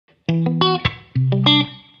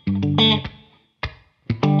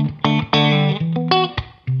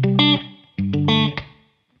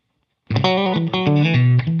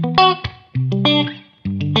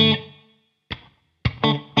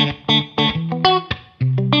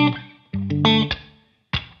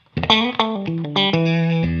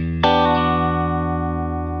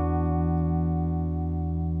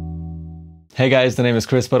Hey guys, the name is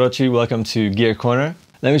Kris Barocsi. Welcome to Gear Corner.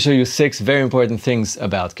 Let me show you 6 very important things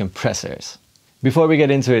about compressors. Before we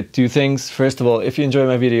get into it, 2 things. First of all, if you enjoy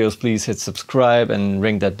my videos, please hit subscribe and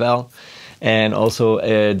ring that bell. And also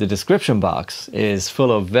the description box is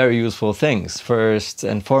full of very useful things. First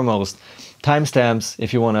and foremost, timestamps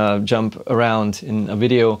if you want to jump around in a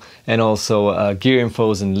video, and also gear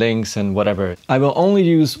infos and links and whatever. I will only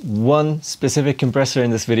use one specific compressor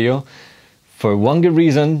in this video for one good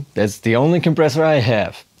reason. That's the only compressor I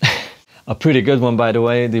have. A pretty good one, by the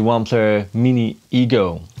way, the Wampler Mini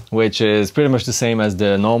Ego, which is pretty much the same as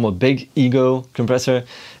the normal big Ego compressor.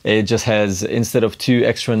 It just has, instead of 2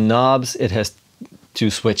 extra knobs, it has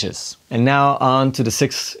 2 switches. And now on to the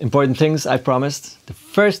 6 important things I promised. The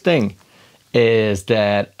first thing is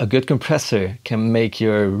that a good compressor can make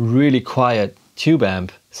your really quiet tube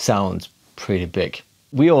amp sound pretty big.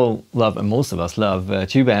 We all love, and most of us love,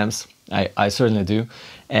 tube amps. I certainly do.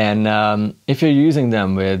 And if you're using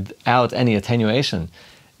them without any attenuation,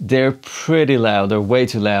 they're pretty loud. They're way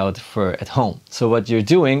too loud for at home. So what you're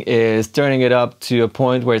doing is turning it up to a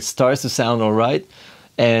point where it starts to sound all right,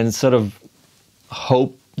 and sort of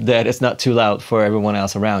hope that it's not too loud for everyone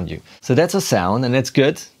else around you. So that's a sound, and that's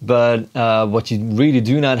good. But what you really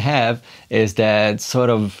do not have is that sort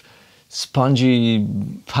of spongy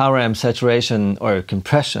power amp saturation or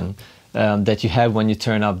compression that you have when you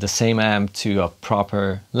turn up the same amp to a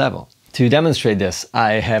proper level. To demonstrate this,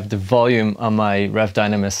 I have the volume on my Rev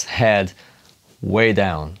Dynamis head way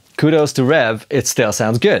down. Kudos to Rev, it still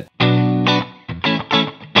sounds good.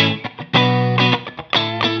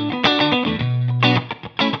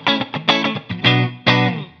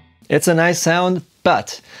 It's a nice sound,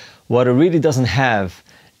 but what it really doesn't have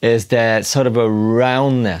is that sort of a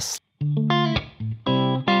roundness.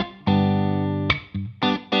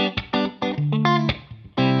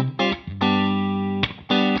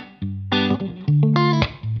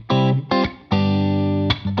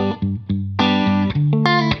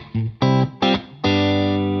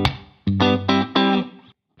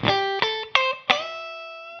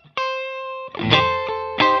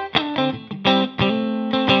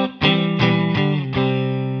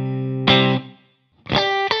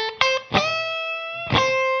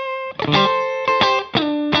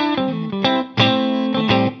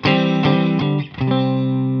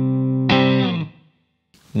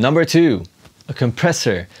 Number 2, a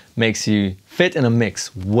compressor makes you fit in a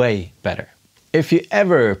mix way better. If you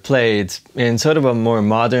ever played in sort of a more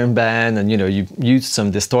modern band and you used some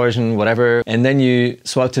distortion, whatever, and then you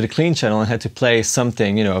swapped to the clean channel and had to play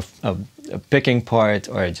something, a picking part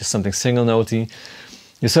or just something single notey,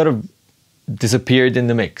 you sort of disappeared in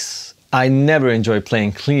the mix. I never enjoy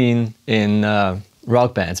playing clean in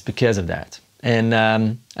rock bands because of that. And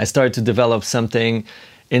I started to develop something.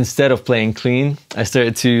 Instead of playing clean, I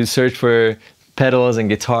started to search for pedals and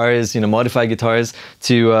guitars, modified guitars,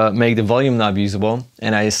 to make the volume knob usable.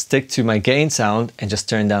 And I stick to my gain sound and just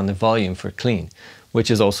turn down the volume for clean, which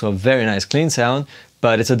is also a very nice clean sound,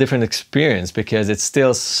 but it's a different experience because it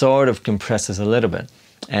still sort of compresses a little bit.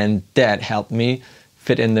 And that helped me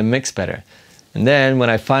fit in the mix better. And then when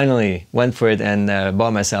I finally went for it and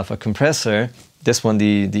bought myself a compressor, this one,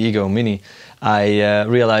 the Ego Mini, I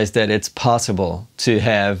realized that it's possible to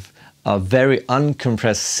have a very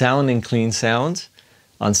uncompressed sounding clean sound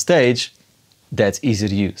on stage that's easy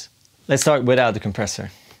to use. Let's start without the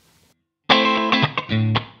compressor.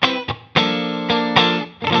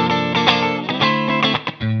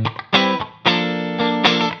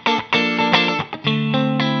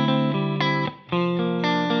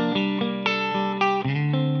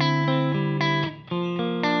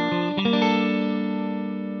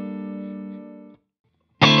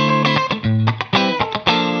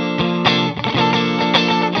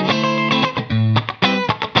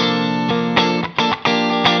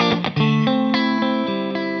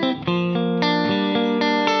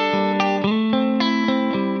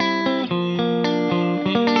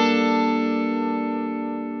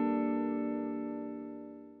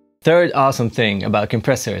 Third awesome thing about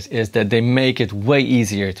compressors is that they make it way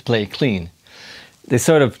easier to play clean. They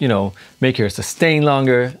sort of, make your sustain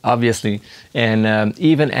longer, obviously, and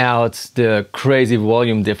even out the crazy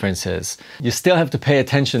volume differences. You still have to pay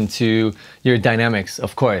attention to your dynamics,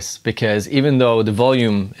 of course, because even though the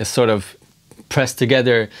volume is sort of pressed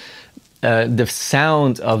together, the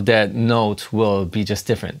sound of that note will be just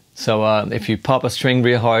different. So if you pop a string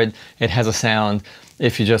real hard, it has a sound.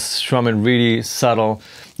 If you just strum it really subtle,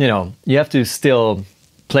 you have to still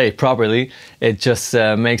play it properly. It just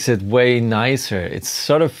makes it way nicer. It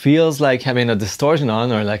sort of feels like having a distortion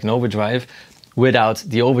on, or like an overdrive, without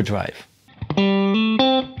the overdrive.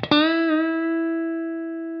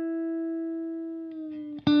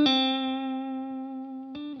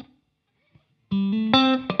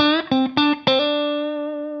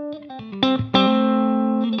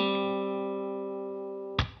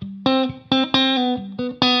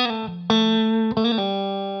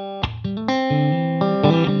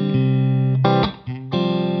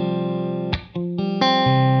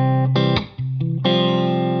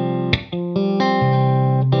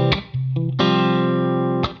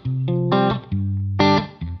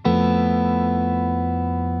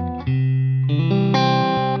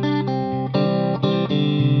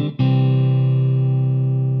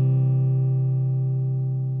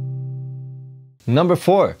 Number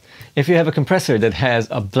 4, if you have a compressor that has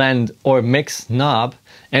a blend or mix knob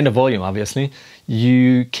and a volume obviously,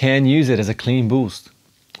 you can use it as a clean boost,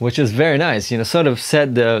 which is very nice. You know, sort of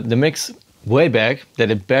set the mix way back that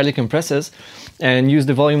it barely compresses and use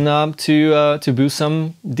the volume knob to boost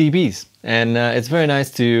some dBs. And it's very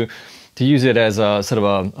nice to use it as a sort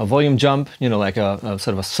of a volume jump, you know, like a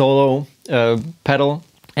sort of a solo pedal.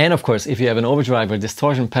 And of course, if you have an overdrive or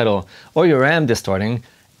distortion pedal or your amp distorting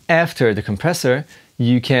after the compressor,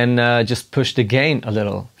 you can just push the gain a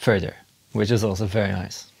little further, which is also very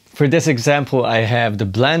nice. For this example, I have the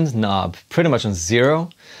blend knob pretty much on 0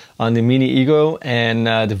 on the Mini Ego, and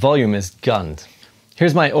the volume is gunned.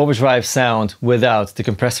 Here's my overdrive sound without the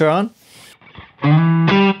compressor on.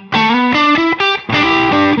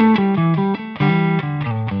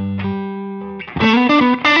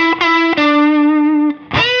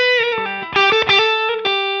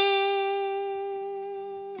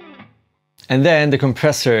 And then the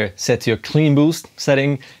compressor set to a clean boost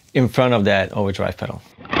setting in front of that overdrive pedal.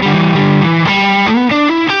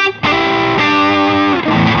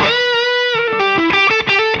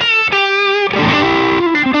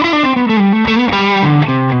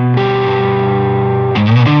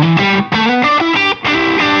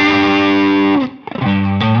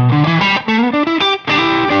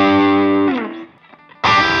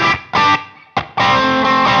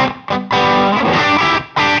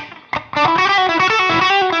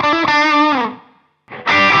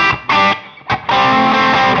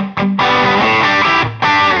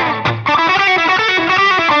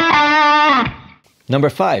 Number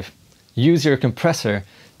 5, use your compressor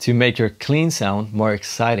to make your clean sound more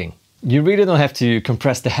exciting. You really don't have to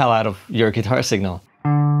compress the hell out of your guitar signal.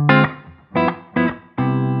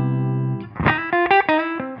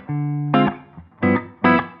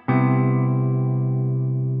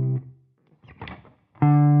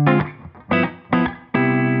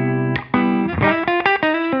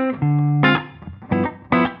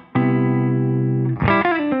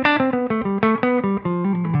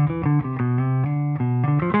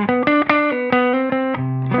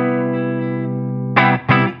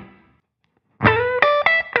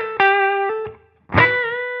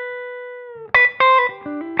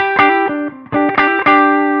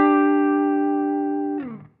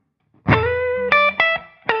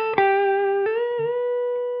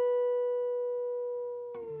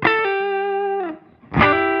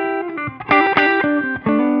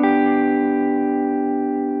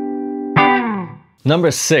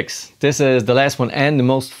 Number 6, this is the last one and the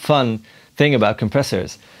most fun thing about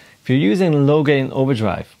compressors. If you're using low gain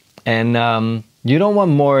overdrive and you don't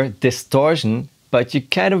want more distortion, but you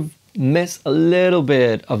kind of miss a little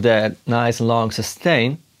bit of that nice long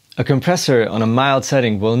sustain, a compressor on a mild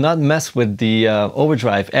setting will not mess with the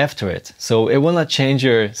overdrive after it. So it will not change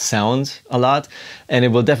your sound a lot, and it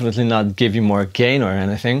will definitely not give you more gain or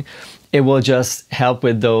anything. It will just help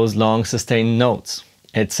with those long sustained notes.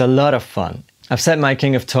 It's a lot of fun. I've set my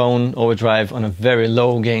King of Tone overdrive on a very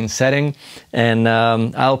low gain setting, and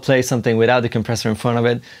I'll play something without the compressor in front of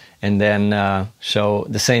it and then show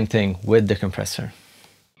the same thing with the compressor.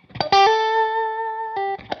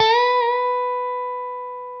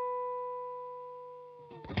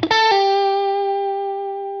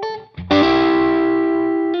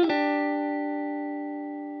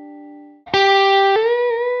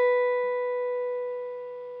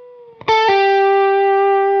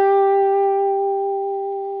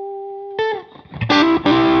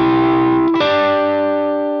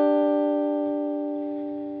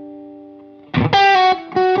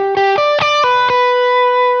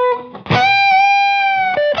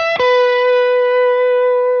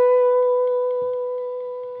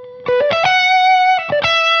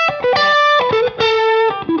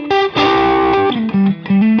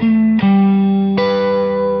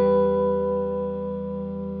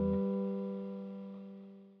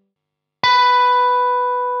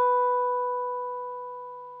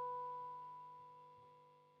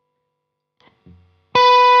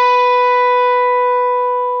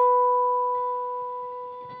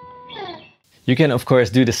 You can of course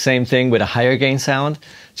do the same thing with a higher gain sound.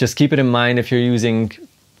 Just keep it in mind, if you're using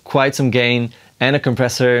quite some gain and a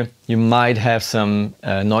compressor, you might have some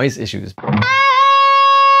noise issues.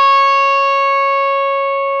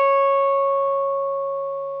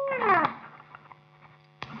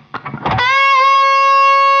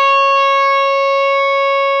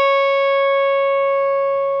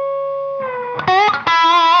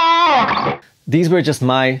 These were just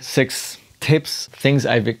my 6 tips, things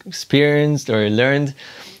I've experienced or learned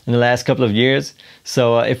in the last couple of years.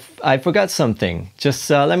 So if I forgot something, just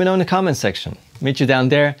let me know in the comment section. meet you down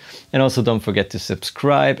there. And also don't forget to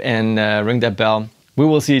subscribe and ring that bell. We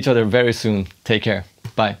will see each other very soon. Take care.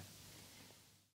 Bye.